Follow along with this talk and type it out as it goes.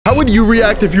How would you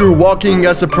react if you were walking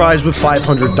a surprise with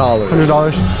 $500?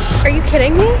 $100? Are you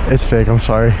kidding me? It's fake, I'm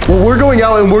sorry. Well, we're going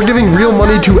out and we're giving real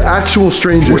money to actual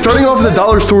strangers. We're starting off at the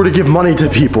dollar store to give money to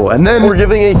people, and then we're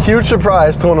giving a huge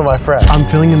surprise to one of my friends. I'm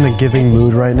feeling in the giving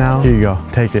mood right now. Here you go,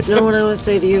 take it. You know what I would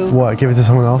say to you? What, give it to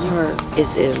someone else?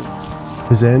 It's in.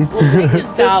 Is in? We'll take his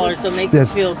dollar to make you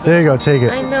feel good. There you go, take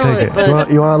it. I know take it, but...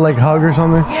 You want to like hug or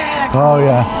something? Yeah. Oh,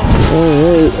 yeah.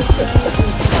 Oh, wait.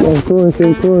 Of course.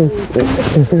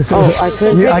 Oh, I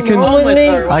could. Yeah, I can.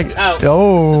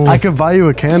 I could buy you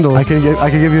a candle. I could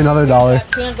give you another $1.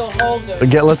 Candle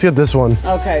holder. Let's get this one.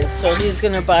 Okay, so he's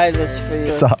gonna buy this for you.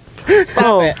 Stop.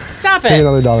 Stop it. Stop it. Take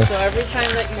another $1. So every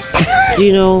time that you.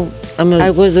 You know,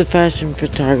 I was a fashion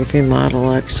photography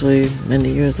model actually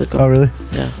many years ago. Oh, really?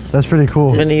 Yes. That's pretty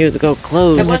cool. Many years ago,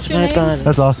 clothes. And what's your name?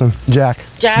 That's awesome. Jack.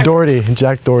 Jack Doherty.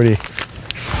 Jack Doherty.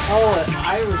 Oh, an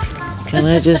Irish. Can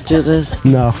I just do this?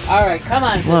 No. All right, come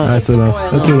on. Well, that's enough.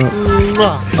 That's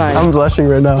enough. Bye. I'm blushing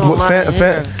right now.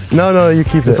 No, you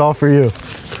keep it. It's all for you.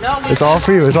 No, it's all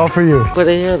for you. It's all for you. Put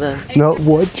it here then. No,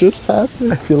 what just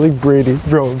happened? I feel like Brady.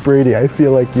 Bro, Brady, I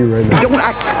feel like you right now. Don't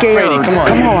act scared. Brady, come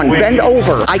on, bend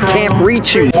over. I can't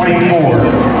reach you. 24.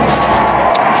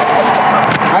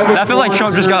 I feel like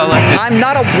Trump just got elected. I'm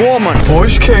not a woman.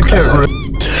 Boys can't get rid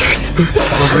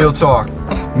of real talk.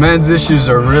 Men's issues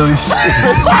are really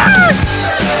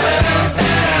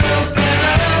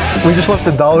We just left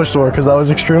the dollar store because I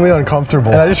was extremely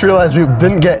uncomfortable. And I just realized we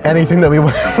didn't get anything that we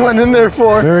went in there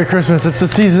for. Merry Christmas. It's the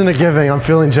season of giving. I'm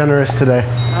feeling generous today.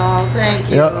 Oh, thank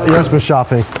you. Yep, Christmas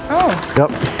shopping. Oh.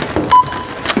 Yep.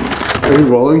 Are you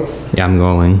rolling? Yeah, I'm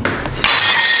going.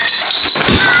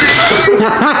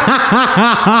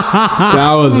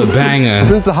 That was a banger.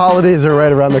 Since the holidays are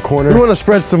right around the corner, we want to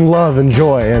spread some love and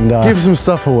joy and give some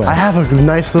stuff away. I have a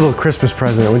nice little Christmas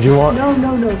present. Would you want? No.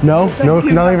 No,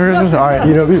 nothing for Christmas? All right,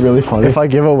 you know, it'd be really funny if I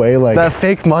give away like that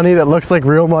fake money that looks like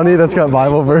real money that's got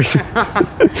Bible verses.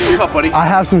 What's up, buddy? I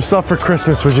have some stuff for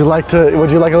Christmas. Would you like a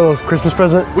little Christmas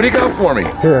present? What do you got for me?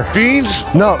 Here. Beans?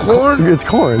 No. Corn? It's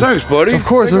corn. Thanks, buddy. Of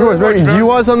course. Do you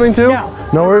want something too? No.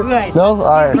 No? All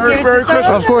right. Merry Christmas.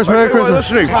 Of course, Merry Christmas.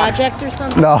 Project or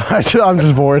something? No, I'm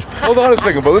just bored. Hold on a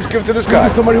second, but let's give it to this guy.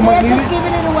 Somebody who might need it.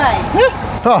 Giving it away.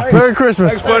 Oh, Merry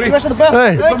Christmas. Thanks, buddy. Rest of the best.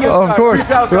 Hey, of course.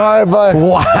 All right, bye.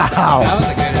 Wow.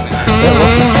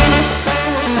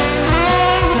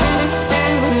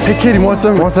 Hey, kid, you want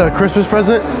a Christmas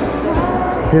present?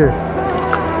 Here.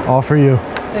 All for you.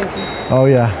 Thank you. Oh,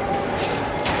 yeah.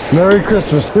 Merry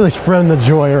Christmas. Really spreading the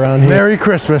joy around here. Merry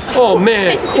Christmas. Oh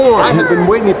man, corn. I have been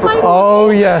waiting for. Oh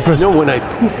yes. You know when I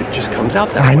poop, it just comes out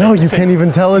that way. I know, you can't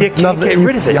even tell it. You can't get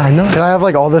rid of it. Yeah, I know. Can I have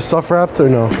like all this stuff wrapped or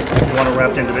no? You want it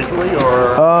wrapped individually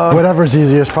or? Whatever's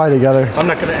easiest, probably together. I'm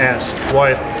not gonna ask.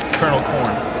 Why Colonel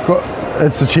Corn?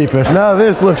 It's the cheapest. Now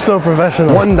this looks so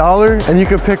professional. $1 and you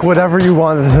can pick whatever you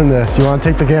want that's in this. You want to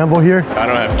take the gamble here? I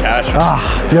don't have cash.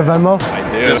 Do you have Venmo? I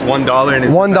do. Just $1 and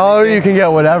it's $1, you can get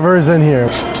whatever is in here.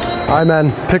 All right,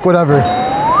 man, pick whatever.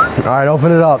 All right,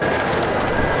 open it up.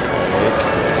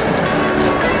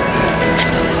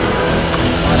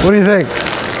 What do you think?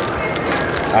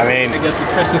 I mean, I guess a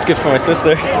Christmas gift for my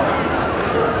sister.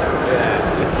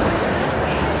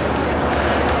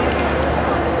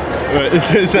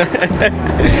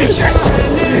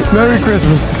 Merry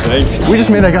Christmas. Thank you. We just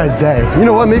made that guy's day. You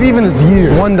know what? Maybe even his year.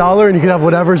 $1 and you could have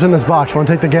whatever's in this box. Want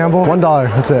to take the gamble? $1.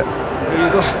 That's it.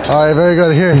 All right, very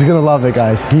good. Here, he's gonna love it,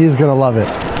 guys. He is gonna love it.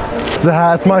 It's a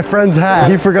hat. It's my friend's hat.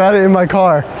 He forgot it in my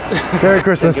car. Merry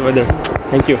Christmas.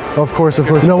 Thank you. Of course. You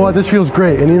know what? This feels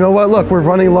great. And you know what? Look, we're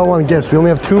running low on gifts. We only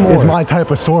have 2 more. It's my type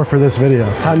of store for this video.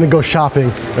 It's time to go shopping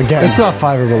again. It's not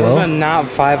 5 or below. It's not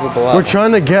 5 or below. We're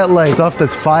trying to get like stuff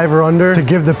that's 5 or under to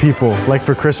give the people, like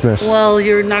for Christmas. Well,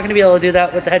 you're not going to be able to do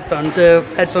that with the headphones. The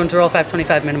headphones are all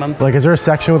 $5.25 minimum. Like, is there a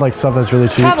section with like stuff that's really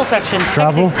cheap? Travel section.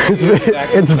 Travel?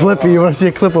 It's Blippi. You want to see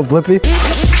a clip of Blippi?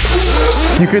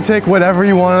 You could take whatever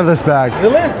you want out of this bag.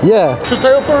 Really? Yeah. Should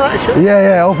I open it?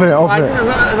 Yeah, open it.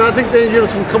 And I think then you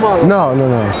just come on. No.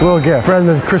 It's a little gift. Friend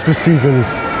the Christmas season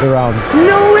around.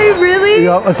 No way, really?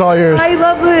 Yep, it's all yours. I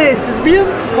love it. It's being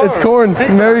corn. It's corn.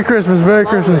 Merry Christmas. Merry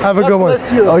Christmas. Have a good one.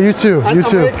 Bless you. Oh, you too. And You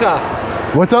too. America.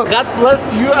 What's up? God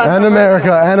bless you. And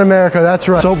America. That's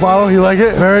right. Soap bottle, you like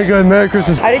it? Very good. Merry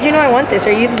Christmas. How did you know I want this?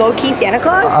 Are you low-key Santa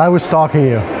Claus? I was stalking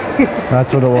you.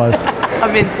 That's what it was.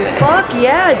 I'm into it. Fuck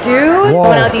yeah, dude. Whoa.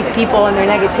 Going out these people and their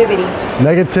negativity.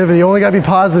 Negativity. You only gotta be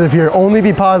positive here. Only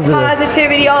be positive.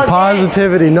 Positivity all day.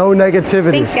 Positivity. No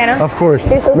negativity. Thanks, Santa. Of course.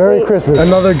 You're so Merry sweet. Christmas.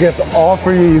 Another gift all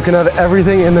for you. You can have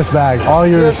everything in this bag. All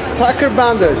yours. Soccer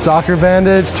bandage. Soccer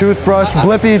bandage, toothbrush,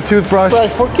 Blippi toothbrush. Well,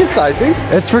 for kids, I think.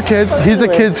 It's for kids. He's a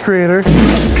kids creator.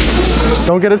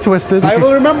 Don't get it twisted. I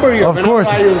will remember you. Of course.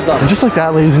 And just like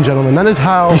that, ladies and gentlemen, that is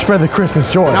how you spread the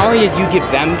Christmas joy. Not only did you give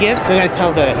them gifts, they're gonna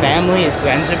tell the family and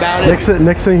friends about it.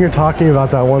 Nick's sitting here talking about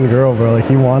that one girl, bro. Like,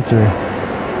 he wants her.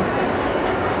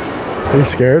 Are you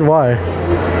scared? Why?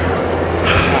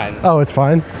 Oh, it's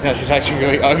fine? No, she's actually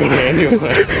really ugly anyway.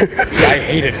 I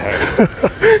hated her.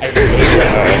 I hated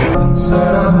her.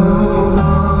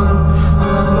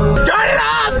 Turn it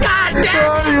off,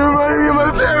 goddamn! You're running in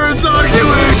my parents'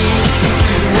 arguing!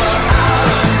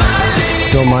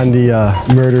 Don't mind the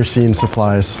murder scene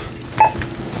supplies.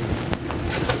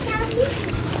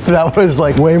 That was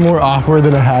like way more awkward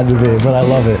than it had to be, but I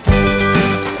love it.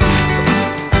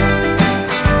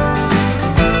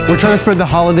 We're trying to spread the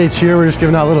holiday cheer. We're just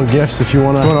giving out little gifts if you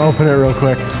wanna open it real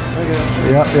quick.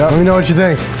 Okay. Yep. Let me know what you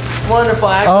think. Wonderful.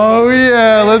 Oh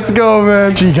yeah, let's go,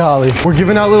 man. Gee golly. We're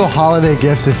giving out little holiday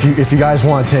gifts if you guys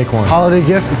want to take one. Holiday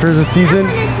gift for the season,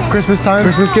 Christmas time,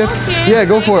 Christmas gift. Yeah,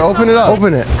 go for it. Open it up.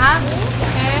 Open it.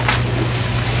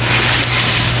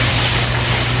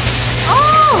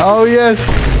 Oh yes.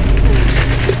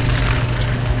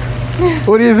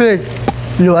 What do you think?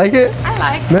 You like it? I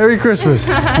like it. Merry Christmas.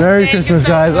 Merry Christmas,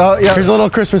 guys. Oh, yeah. Here's a little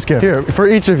Christmas gift. Here, for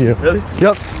each of you. Really?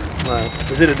 Yep.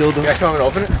 Is it a dildo? You guys want me to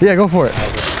open it? Yeah, go for it.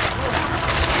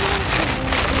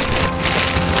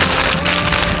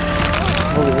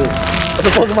 What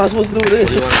the fuck am I supposed to do with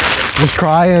this? Just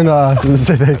cry and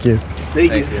say thank you.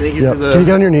 Thank you. Thank you Yep. for the... Can you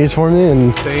get on your knees for me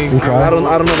and cry? I don't know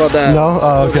about that. No?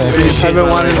 Oh, okay. I've been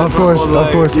wanting Of course.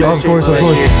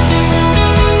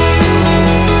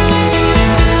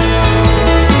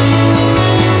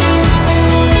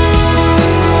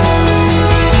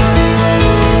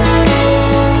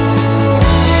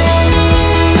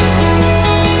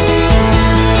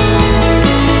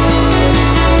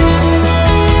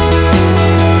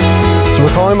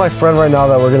 We're calling my friend right now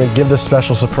that we're gonna give this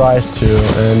special surprise to,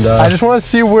 and I just want to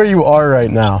see where you are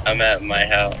right now. I'm at my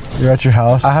house. You're at your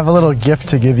house? I have a little gift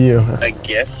to give you. A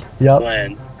gift? Yep.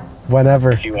 When?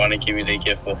 Whenever. If you want to give me the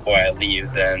gift before I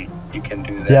leave, then you can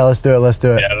do that. Yeah, let's do it. Let's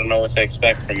do it. I don't know what to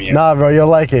expect from you. Nah, bro, you'll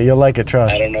like it. You'll like it.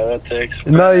 Trust. I don't know what to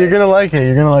expect. No, you're gonna like it.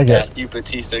 You're gonna like it. Matthew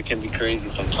Batista can be crazy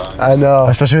sometimes. I know,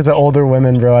 especially with the older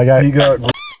women, bro. You got.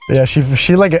 Yeah,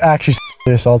 she like actually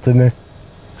assaulted me.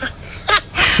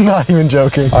 Not even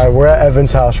joking. All right, we're at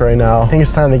Evan's house right now. I think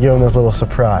it's time to give him this little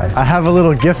surprise. I have a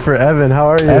little gift for Evan. How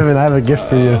are you? Evan, I have a gift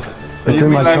for you. It's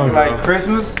in my trunk. Like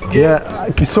Christmas? Yeah,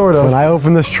 sort of. When I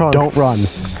open this trunk, don't run.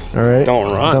 All right?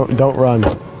 Don't run. Don't run.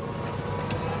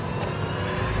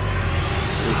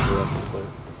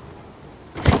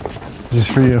 This is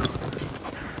for you.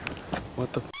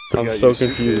 What the f? I'm so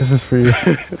confused. This is for you.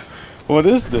 What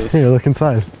is this? Here, look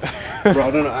inside. Bro,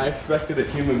 I don't know. I expected a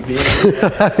human being.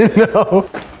 I know.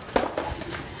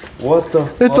 What the?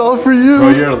 It's all for you. Bro,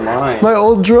 you're lying. My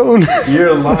old drone.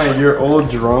 You're lying. Your old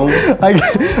drone.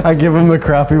 I give him the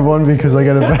crappy one because I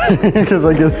get it better. Because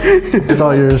I get. It's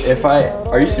all yours.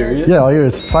 Are you serious? Yeah, all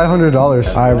yours. It's $500. All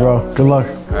right, bro. Good luck.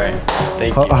 All right.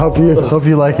 Thank you. I hope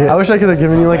you like it. I wish I could have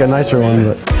given you like a nicer one,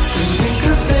 but.